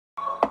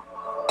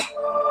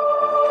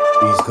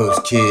East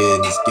Coast kid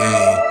in this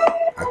game.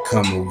 I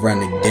come and run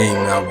the game,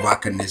 I'm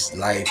rocking this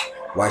life.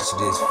 Watch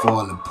this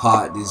fall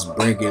apart, this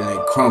breaking and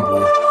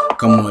crumble.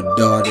 Come on,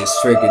 dog, it's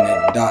freaking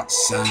that dark,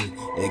 son.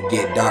 It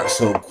get dark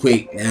so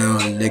quick now,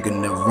 I'm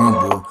licking the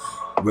rumble.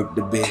 Rip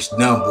the bitch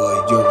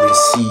number, you already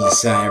see,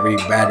 son.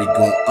 Everybody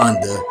go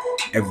under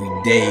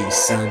every day,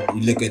 son.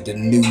 You look at the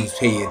news,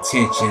 pay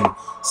attention.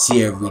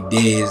 See every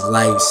day is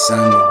life,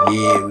 son.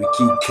 Yeah, we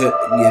keep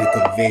cutting, get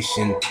a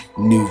conviction.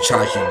 New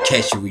charge you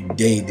catch every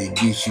day that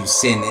gets you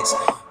sentence.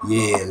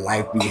 Yeah,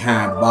 life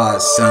behind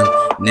bars, son.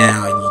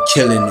 Now you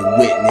killing the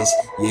witness.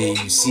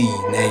 Yeah, you see,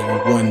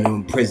 now you one of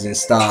them prison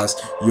stars.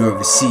 You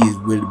overseas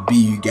with it be,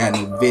 you got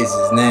no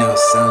visits now,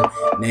 son.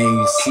 Now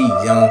you see,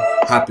 young,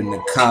 hop in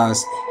the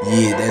cars.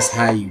 Yeah, that's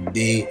how you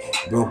did.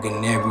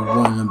 Broken every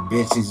one of them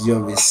bitches you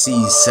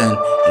overseas, son.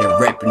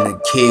 They're rapping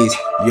the kids.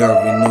 You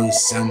already know,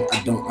 son.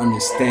 I don't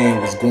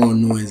understand what's going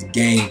on in this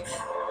game.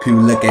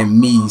 People look at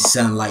me,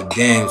 son, like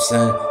damn,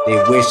 son.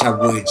 They wish I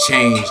would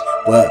change,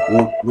 but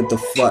what the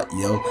fuck,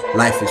 yo?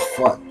 Life is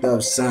fucked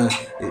up, son.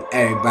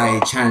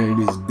 Everybody trying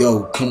to just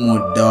go. Come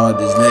on, dog,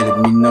 just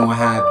letting me know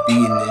how I be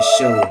in this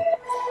show.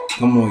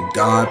 Come on,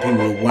 God,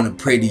 people wanna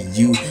pray to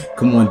you.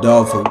 Come on,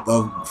 dog,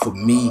 for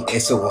me,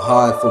 it's so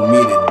hard for me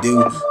to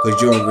do. Cause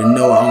you already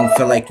know I don't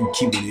feel like you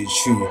keeping it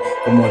true.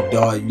 Come on,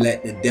 dog, you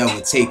let the devil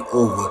take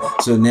over.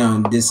 So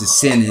now this is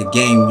sin in the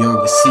game. You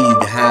already see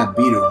the high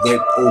beat of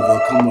rape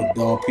over. Come on,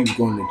 dog, people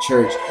going to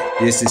church.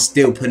 This is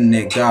still putting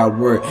that God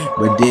word.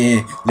 But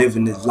then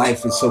living this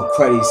life is so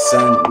cruddy,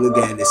 son. Look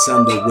at it,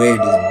 son, the way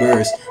this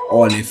burst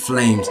all in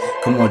flames.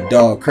 Come on,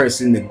 dog,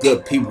 cursing the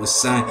good people,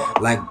 son,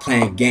 like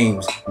playing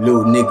games.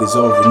 Little niggas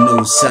over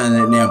no, son,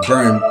 and now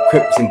burn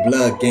Crips and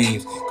blood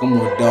games. Come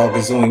on, dog,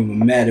 it don't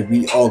even matter,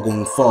 we all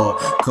gonna fall.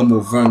 Come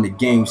on, run the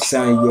game,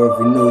 son, you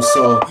already know,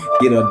 so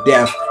get a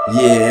death.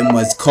 Yeah, it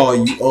must call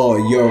you all.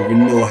 You already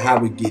know how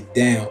we get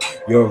down.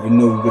 You already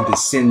know what the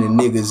sin the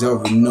niggas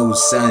already know,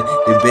 son.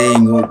 The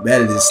bang on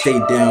better to stay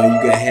down.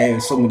 You gotta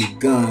have so many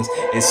guns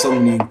and so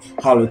many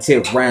hollow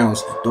tip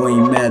rounds. Don't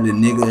even matter,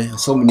 nigga.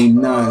 So many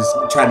nuns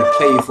try to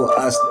play for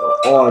us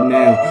all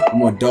now.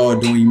 Come on,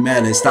 dog, don't even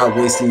matter. Stop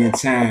wasting your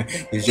time.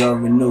 Cause you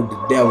already know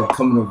the devil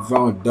coming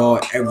around,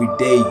 dog, every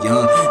day,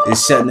 young. They're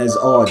shutting us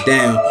all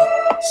down.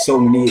 So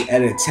many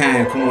at a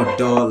time. Come on,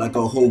 dog, like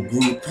a whole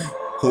group.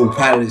 Whole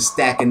pilot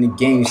stacking the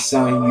game,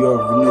 son. You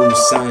already know,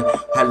 son,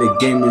 how the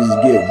gamers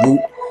get root.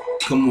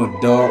 Come on,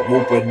 dog,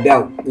 rope it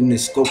out in the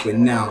scope it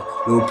now.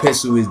 Little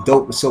pistol is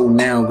dope, so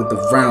now with the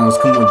rounds.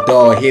 Come on,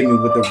 dog, hit me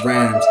with the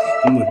rhymes.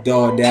 I'm a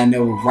dog that I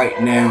never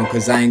write now,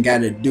 cause I ain't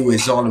gotta do it,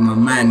 it's all in my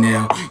mind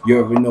now. You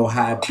already know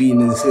how I be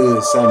in this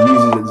hood, son.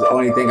 Music is the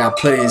only thing I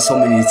put in so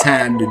many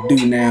times to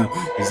do now.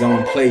 It's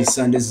on play,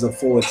 son. This is a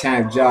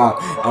full-time job.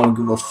 I don't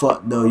give a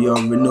fuck though. You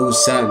already know,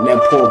 son.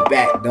 That pull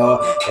back,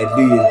 dog. That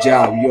do your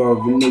job. You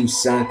already know,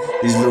 son.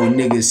 These little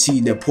niggas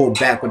see that pull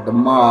back with the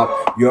mob.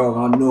 You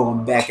already know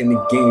I'm back in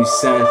the game,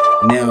 son.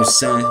 Now,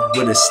 son,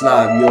 with a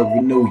slob. You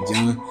already know,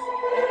 young.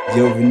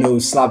 You already know,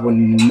 slop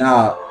on the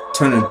knob.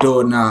 Turn the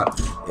doorknob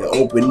and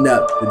open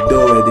up the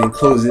door, then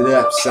close it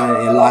up, son,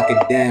 and lock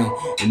it down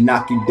and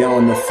knock you down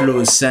on the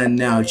floor, son.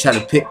 Now try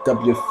to pick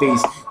up your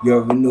face. You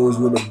already knows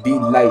what a beat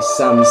like,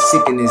 son. I'm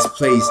sick in this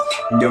place.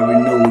 You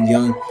already know,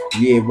 young.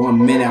 Yeah,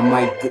 1 minute I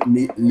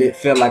might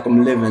feel like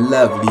I'm living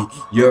lovely.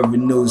 You already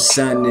know,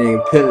 son. And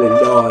pill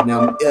it all.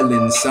 Now I'm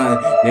illin',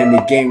 son. And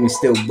the game is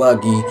still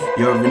bugging.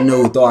 You already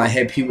know. Thought I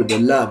had people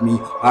that love me.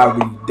 I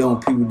already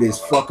don't. People that's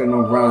fucking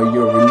around.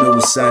 You already know,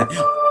 son.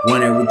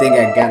 Want everything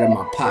I got in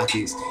my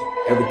pockets,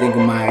 everything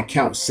in my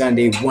account, son.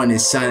 They want it,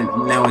 son.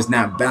 Now it's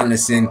not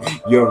balancing.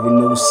 You already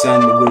know,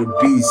 son, with a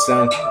beat,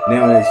 son.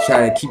 Now let's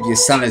try to keep your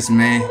silence,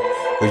 man.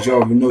 Cause you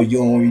already know you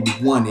don't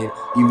really want it.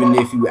 Even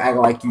if you act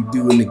like you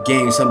do in the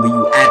game, something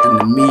you acting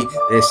to me,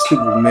 that's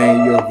stupid,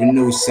 man. You already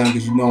know, son,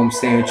 cause you know I'm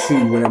staying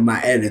true with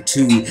my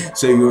attitude.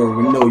 So you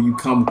already know you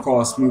come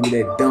across me with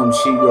that dumb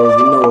shit. You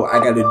already know I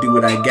gotta do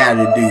what I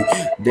gotta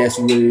do. That's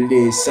what it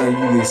is, son.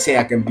 You can say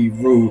I can be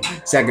rude,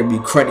 say I can be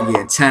cruddy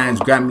at times,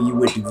 grab me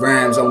with the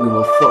rhymes. I don't give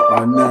a fuck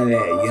about none of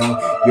that,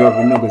 young. You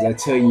already know, cause I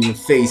tell you in your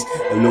face,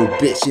 a little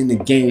bitch in the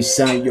game,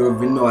 son. You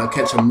already know I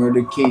catch a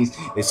murder case.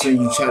 As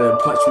soon you try to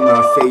punch me in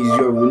my face,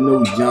 you already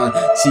know, John.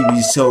 See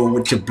me so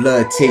with your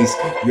blood taste.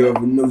 You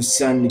already know,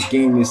 son, the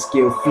game is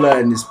still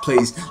flooding this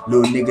place.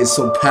 Little niggas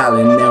so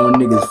piling, now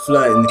niggas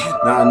flooding,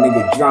 now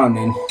niggas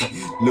drowning.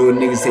 Little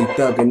niggas say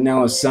thugging,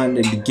 now son,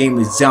 that the game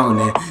is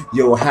zoning.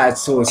 Yo, hot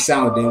so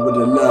sounding with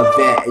the love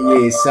at.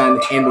 Yeah,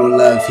 son, ain't no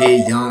love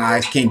here, young.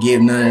 I can't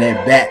give none of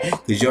that back,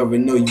 cause you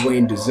already know you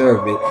ain't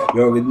deserve it.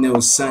 You already know,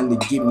 son, to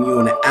get me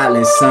on the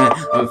island, son.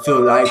 I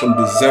feel like I'm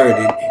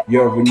deserted.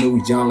 You already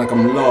know, John, like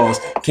I'm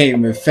lost. Can't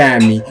even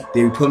find me.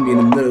 They put me in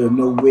the middle of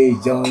nowhere,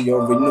 young. You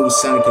already know,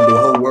 son, cause the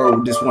whole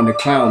world just wanna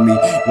clown me.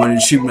 Wanna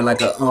treat me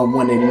like a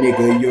unwanted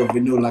nigga. You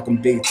already know, like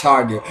I'm big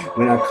target.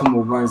 When I come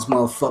around this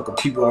motherfucker,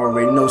 people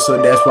already know, so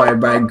that That's why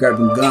everybody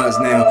grabbing guns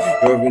now.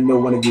 You already know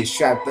when I get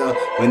strapped up,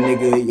 but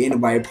nigga, ain't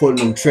nobody pulling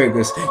no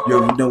triggers. You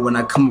already know when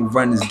I come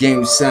around this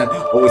game, son.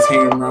 Always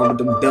hanging around with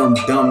them dumb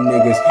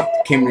niggas.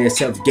 Came in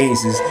themselves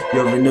gangsters.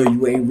 You already know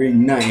you ain't really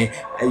nothing.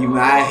 Even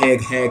I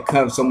had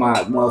cuffs on my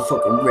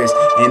motherfucking wrist,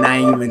 and I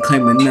ain't even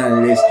claiming none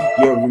of this.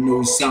 You already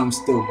know, son, I'm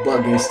still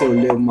bugging, still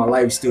living my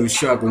life, still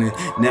struggling.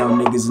 Now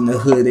niggas in the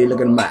hood, they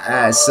looking at my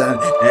eyes, son.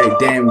 Hey,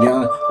 damn,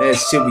 young, that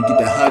shit, we get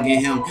to hugging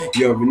him.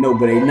 You already know,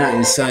 but ain't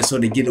nothing, son. So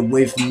they get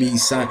away from me,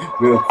 son,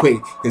 real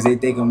quick, cause they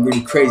think I'm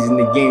really crazy in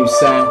the game,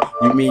 son.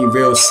 You mean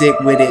real sick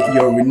with it? You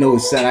already know,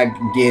 son, I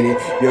can get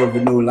it. You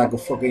already know, like a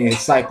fucking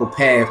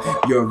psychopath.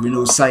 You already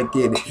know, psych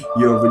get it.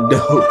 You already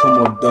know,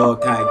 come on,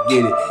 dog, can I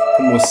get it?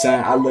 Come on,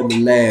 son, I love to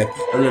laugh,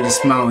 I love to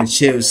smile and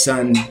chill,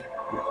 son.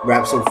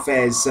 Rap so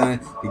fast, son.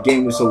 The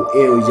game was so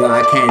ill, yo.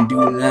 I can't do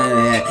none of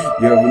that.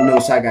 You already know,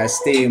 so I gotta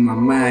stay in my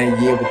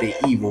mind, yeah, with the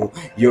evil.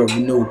 You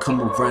already know, come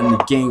around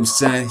the game,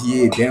 son.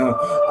 Yeah, damn.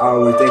 I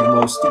always think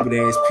about stupid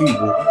ass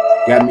people.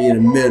 Got me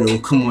in the middle.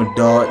 Come on,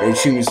 dog. They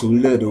treat me so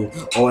little.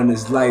 All in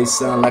this life,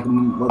 son, like a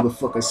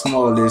motherfucker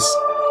smallest.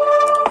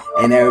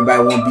 And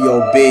everybody wanna be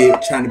all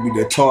big, trying to be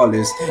the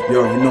tallest.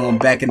 You already know I'm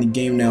back in the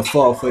game now,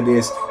 fall for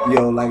this.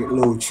 Yo, like a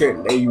little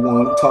trick that you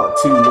wanna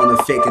talk to,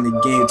 wanna fake in the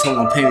game, told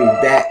them pay me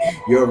back.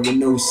 You already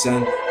know,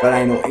 son, but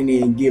I ain't no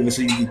Indian giver,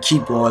 so you can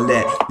keep all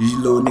that. These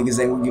little niggas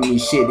ain't gonna give me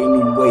shit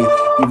anyway.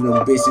 Even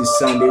though bitches,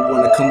 son, they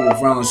wanna come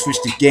around,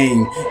 switch the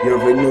game. You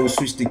already know,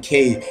 switch the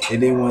K.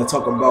 And they wanna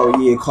talk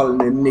about, yeah, calling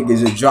them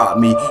niggas to drop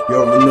me. You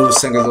already know,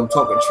 son, cause I'm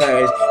talking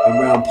trash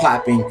around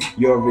popping.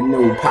 You already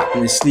know,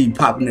 popping the sleep,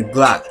 popping the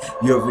Glock.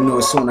 You already know,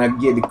 soon I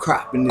get the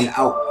cropping it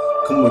out.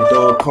 Come on,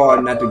 dog,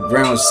 carding out the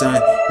ground,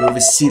 son. You ever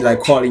see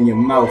like card in your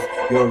mouth?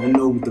 You already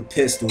know with the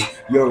pistol.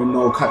 You already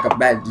know cock it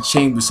back the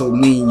chamber so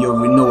mean. You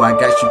already know I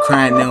got you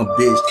crying now,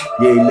 bitch.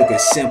 Yeah, you looking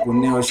simple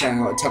now,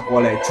 trying to talk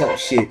all that tough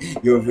shit.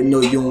 You already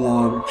know you don't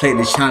want to play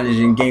the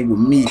challenging game with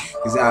me,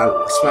 cause I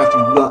smack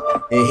you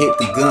up and hit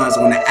the guns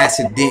on an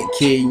accident,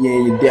 kid.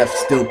 Yeah, your death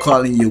still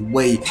calling your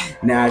way.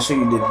 Now I show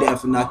you the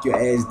death and knock your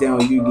ass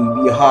down. You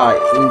can be hard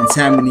any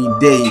time, any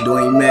day. It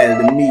don't even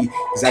matter to me,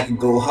 cause I can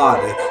go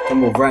harder.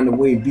 Come around the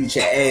way, beat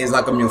your ass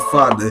like I'm your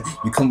father.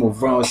 You come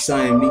around,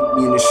 son, meet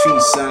me in the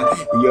street, son.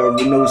 You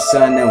already know,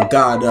 son, now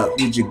God up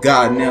with your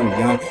God now,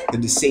 young. Cause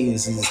the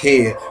Satan's is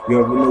here. You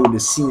already know the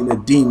seeing the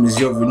demons.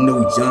 You already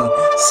know,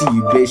 young. See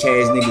you bitch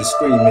ass niggas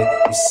screaming.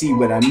 You see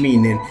what I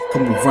meaning.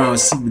 Come around,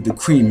 see what the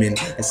creaming.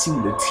 I see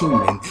what the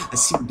teaming. I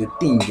see what the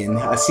thinking.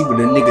 I see what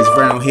the niggas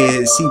around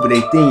here. See what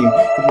they theme.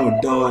 Come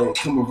on, dog.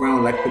 Come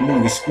around like the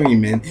movie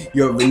screaming.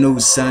 You already know,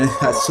 son.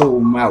 I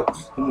sold them out.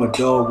 Come on,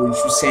 dog. What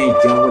you saying,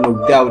 young? With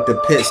no doubt. The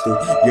pistol,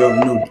 you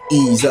already know,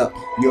 ease up.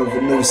 You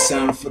already know,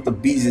 son, for the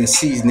B's and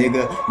C's,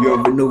 nigga. You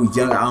already know,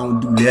 young, I don't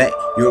do that.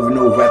 You already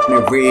know, rapping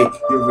that red.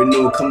 You already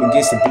know, come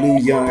against the blue,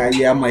 young.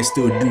 Yeah, I might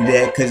still do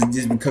that, cause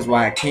just because where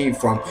I came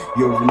from.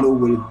 You already know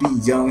where it be,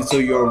 young. So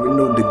you already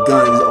know the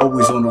gun is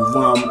always on the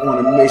run. I'm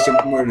on a mission,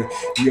 murder.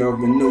 You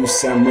already know,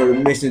 son, murder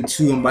mission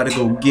 2. I'm about to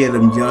go get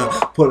him, young.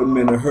 Put him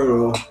in a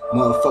hurdle.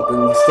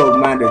 Motherfucking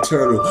slow-minded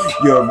turtle.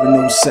 You already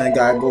know, son,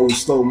 gotta go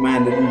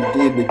slow-minded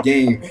in the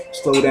game.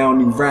 Slow down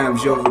these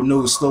rhymes. You already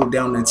know, slow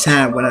down the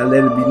time when I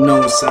let it be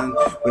known, son.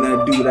 When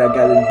I do what I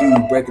gotta do,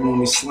 breaking on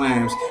these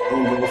slimes.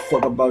 Don't give a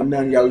fuck about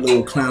none of y'all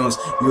little clowns.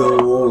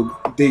 You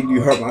think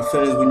you hurt my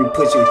feelings when you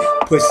put your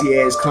pussy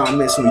ass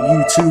comments on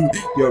YouTube.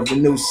 You already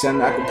know,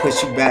 son, I can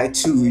push you back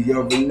too. You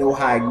already know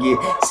how I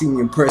get. See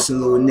me in person,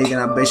 little nigga,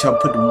 and I bet y'all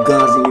put the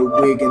guns in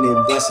your wig and then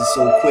bust it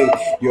so quick.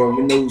 You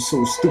already know,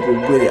 so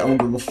stupid with it. I don't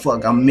give a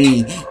fuck, I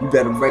mean. You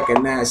better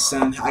recognize,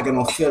 son, I got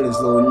no feelings,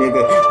 little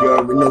nigga. You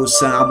already know,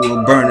 son, I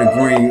will burn the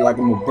green like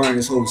I'm gonna burn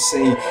this whole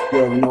scene. You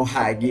already know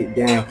how I get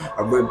down.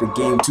 I rep the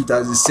game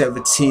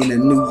 2017, a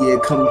new year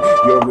coming.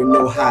 You already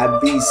know how I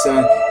be,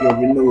 son. You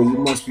already know it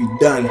must be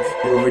done.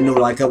 You already know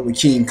like I'm with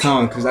King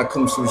Kong, cause I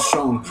come so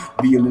strong.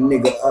 Beating a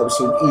nigga up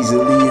so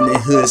easily in the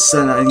hood,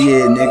 son.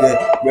 Yeah,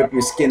 nigga, rep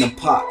your skin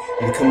apart.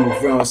 And come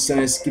around,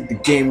 son, skip the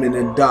game in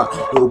the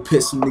dark. Little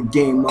piss in the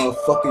game,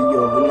 motherfucker. You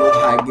already know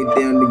how I get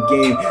down the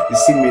game. They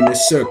see me in the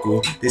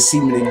circle, they see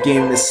me in the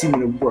game, they see me in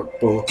the work,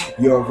 bro.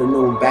 You already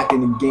know back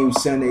in the game,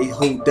 son, they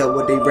hold up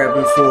what they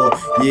rapping for.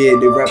 Yeah,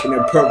 they rapping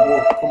in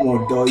purple. Come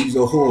on, dog, you's a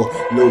whore.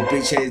 Little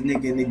bitch ass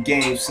nigga in the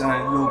game,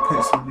 son. Little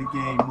piss in the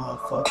game,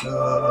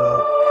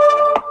 motherfucker.